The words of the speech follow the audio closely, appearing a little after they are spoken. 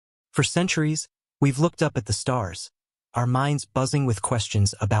For centuries, we've looked up at the stars, our minds buzzing with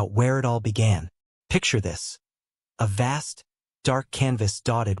questions about where it all began. Picture this: a vast, dark canvas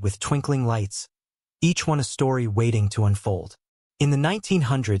dotted with twinkling lights, each one a story waiting to unfold. In the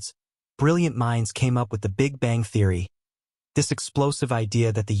 1900s, brilliant minds came up with the Big Bang Theory, this explosive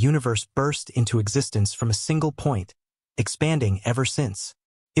idea that the universe burst into existence from a single point, expanding ever since.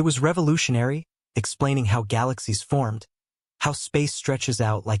 It was revolutionary, explaining how galaxies formed, how space stretches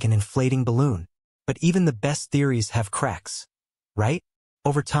out like an inflating balloon. But even the best theories have cracks, right?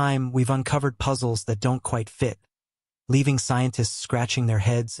 Over time, we've uncovered puzzles that don't quite fit, leaving scientists scratching their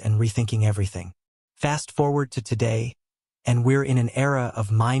heads and rethinking everything. Fast forward to today, and we're in an era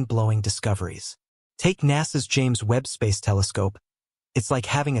of mind-blowing discoveries. Take NASA's James Webb Space Telescope. It's like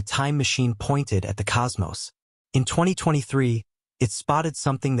having a time machine pointed at the cosmos. In 2023, it spotted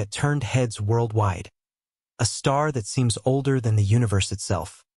something that turned heads worldwide. A star that seems older than the universe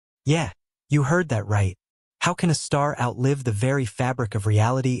itself. Yeah, you heard that right. How can a star outlive the very fabric of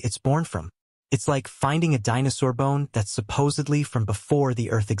reality it's born from? It's like finding a dinosaur bone that's supposedly from before the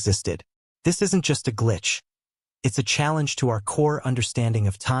Earth existed. This isn't just a glitch. It's a challenge to our core understanding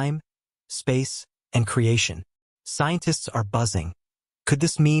of time, space, and creation. Scientists are buzzing. Could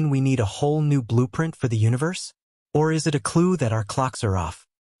this mean we need a whole new blueprint for the universe? Or is it a clue that our clocks are off?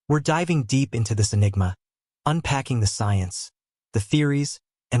 We're diving deep into this enigma, unpacking the science, the theories,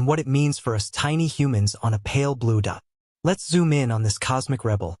 and what it means for us tiny humans on a pale blue dot. Let's zoom in on this cosmic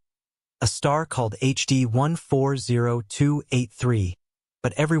rebel, a star called HD 140283,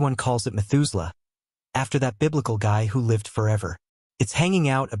 but everyone calls it Methuselah, after that biblical guy who lived forever. It's hanging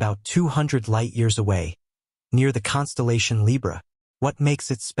out about 200 light-years away, near the constellation Libra. What makes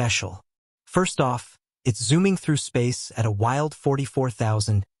it special? First off, it's zooming through space at a wild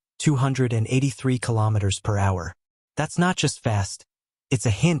 44,283 kilometers per hour. That's not just fast, it's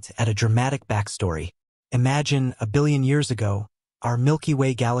a hint at a dramatic backstory. Imagine, a billion years ago, our Milky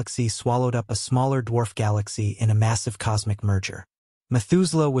Way galaxy swallowed up a smaller dwarf galaxy in a massive cosmic merger.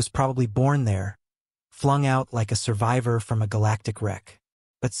 Methuselah was probably born there, flung out like a survivor from a galactic wreck.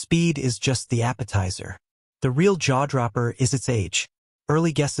 But speed is just the appetizer. The real jaw-dropper is its age.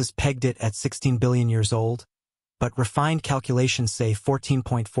 Early guesses pegged it at 16 billion years old, but refined calculations say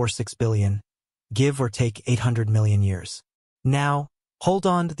 14.46 billion, give or take 800 million years. Now, hold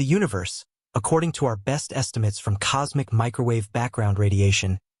on to the universe, according to our best estimates from cosmic microwave background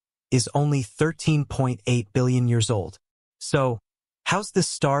radiation, is only 13.8 billion years old. So, how's this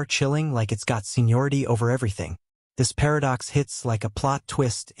star chilling like it's got seniority over everything? This paradox hits like a plot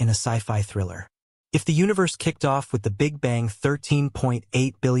twist in a sci-fi thriller. If the universe kicked off with the Big Bang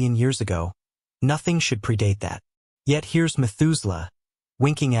 13.8 billion years ago, nothing should predate that. Yet here's Methuselah,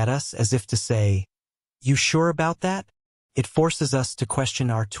 winking at us as if to say, "You sure about that?" It forces us to question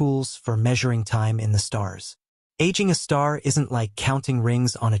our tools for measuring time in the stars. Aging a star isn't like counting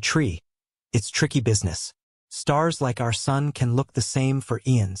rings on a tree. It's tricky business. Stars like our sun can look the same for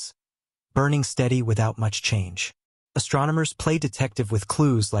eons, burning steady without much change. Astronomers play detective with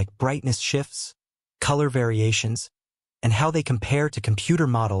clues like brightness shifts, color variations, and how they compare to computer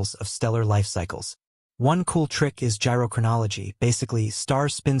models of stellar life cycles. One cool trick is gyrochronology. Basically,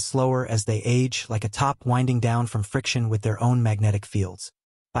 stars spin slower as they age, like a top winding down from friction with their own magnetic fields.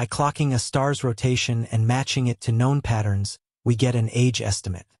 By clocking a star's rotation and matching it to known patterns, we get an age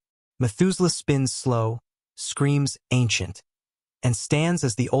estimate. Methuselah spins slow, screams ancient, and stands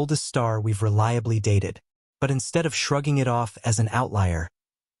as the oldest star we've reliably dated. But instead of shrugging it off as an outlier,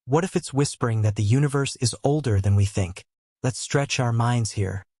 what if it's whispering that the universe is older than we think? Let's stretch our minds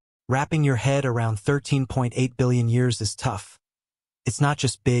here. Wrapping your head around 13.8 billion years is tough. It's not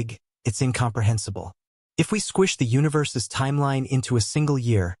just big, it's incomprehensible. If we squish the universe's timeline into a single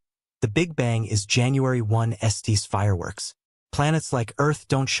year, the Big Bang is January 1 ST's fireworks. Planets like Earth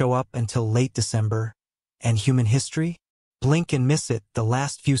don't show up until late December, and human history? Blink and miss it, the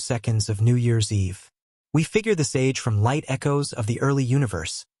last few seconds of New Year's Eve. We figure this age from light echoes of the early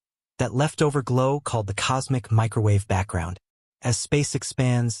universe, that leftover glow called the cosmic microwave background. As space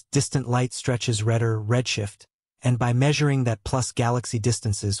expands, distant light stretches redder redshift, and by measuring that plus galaxy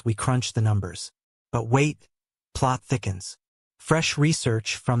distances, we crunch the numbers. But wait, plot thickens. Fresh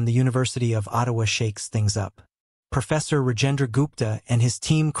research from the University of Ottawa shakes things up. Professor Rajendra Gupta and his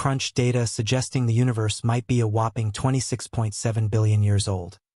team crunched data suggesting the universe might be a whopping 26.7 billion years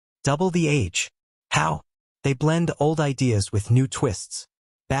old. Double the age. How? They blend old ideas with new twists.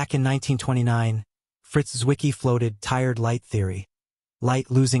 Back in 1929, Fritz Zwicky floated tired light theory, light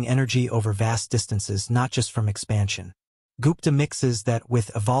losing energy over vast distances, not just from expansion. Gupta mixes that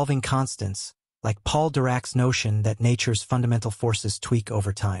with evolving constants, like Paul Dirac's notion that nature's fundamental forces tweak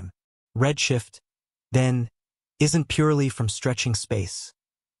over time. Redshift, then, isn't purely from stretching space.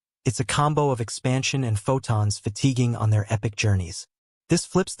 It's a combo of expansion and photons fatiguing on their epic journeys. This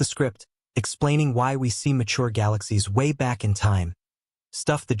flips the script, explaining why we see mature galaxies way back in time.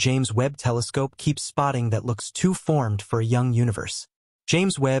 Stuff the James Webb telescope keeps spotting that looks too formed for a young universe.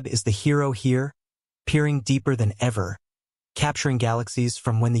 James Webb is the hero here, peering deeper than ever, capturing galaxies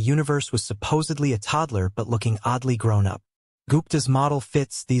from when the universe was supposedly a toddler but looking oddly grown up. Gupta's model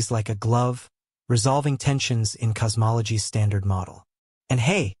fits these like a glove, resolving tensions in cosmology's standard model. And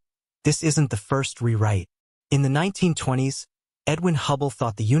hey, this isn't the first rewrite. In the 1920s, Edwin Hubble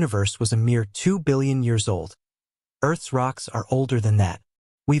thought the universe was a mere 2 billion years old. Earth's rocks are older than that.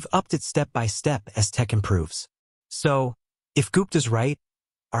 We've upped it step by step as tech improves. So, if Gupta's right,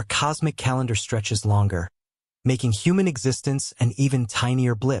 our cosmic calendar stretches longer, making human existence an even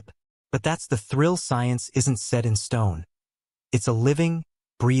tinier blip. But that's the thrill. Science isn't set in stone. It's a living,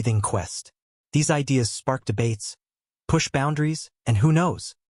 breathing quest. These ideas spark debates, push boundaries, and who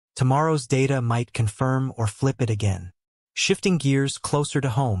knows? Tomorrow's data might confirm or flip it again. Shifting gears closer to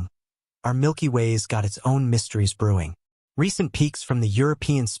home, our Milky Way's got its own mysteries brewing. Recent peeks from the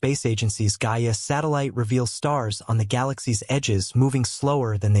European Space Agency's Gaia satellite reveal stars on the galaxy's edges moving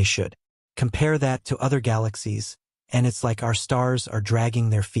slower than they should. Compare that to other galaxies, and it's like our stars are dragging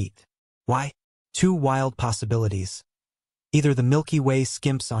their feet. Why? Two wild possibilities. Either the Milky Way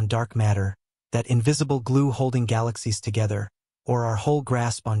skimps on dark matter, that invisible glue holding galaxies together, or our whole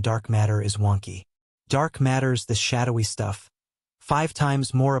grasp on dark matter is wonky. Dark matter's the shadowy stuff, 5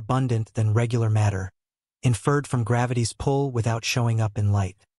 times more abundant than regular matter, inferred from gravity's pull without showing up in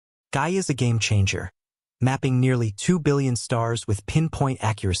light. Gaia's a game changer, mapping nearly 2 billion stars with pinpoint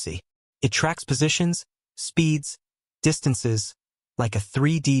accuracy. It tracks positions, speeds, distances, like a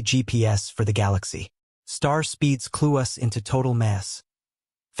 3D GPS for the galaxy. Star speeds clue us into total mass.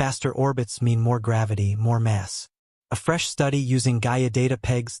 Faster orbits mean more gravity, more mass. A fresh study using Gaia data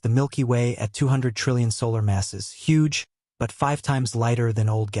pegs the Milky Way at 200 trillion solar masses, huge, but 5 times lighter than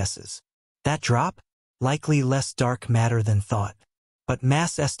old guesses. That drop? Likely less dark matter than thought. But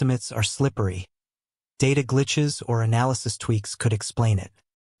mass estimates are slippery. Data glitches or analysis tweaks could explain it.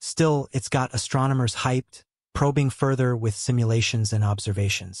 Still, it's got astronomers hyped, probing further with simulations and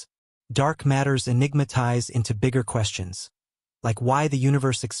observations. Dark matter's enigmatize into bigger questions, like why the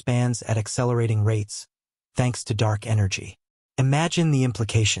universe expands at accelerating rates, thanks to dark energy. Imagine the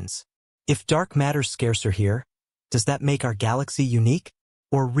implications. If dark matter's scarcer here, does that make our galaxy unique?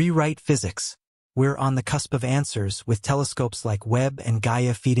 Or rewrite physics? We're on the cusp of answers with telescopes like Webb and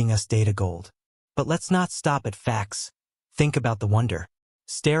Gaia feeding us data gold. But let's not stop at facts. Think about the wonder.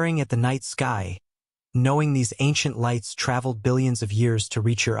 Staring at the night sky, knowing these ancient lights traveled billions of years to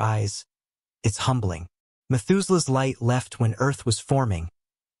reach your eyes, it's humbling. Methuselah's light left when Earth was forming,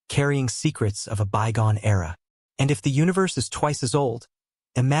 carrying secrets of a bygone era. And if the universe is twice as old,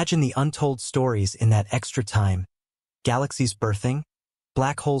 imagine the untold stories in that extra time. Galaxies birthing,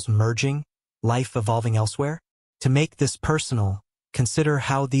 black holes merging, life evolving elsewhere. To make this personal, consider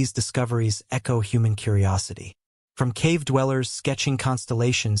how these discoveries echo human curiosity. From cave dwellers sketching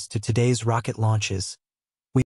constellations to today's rocket launches,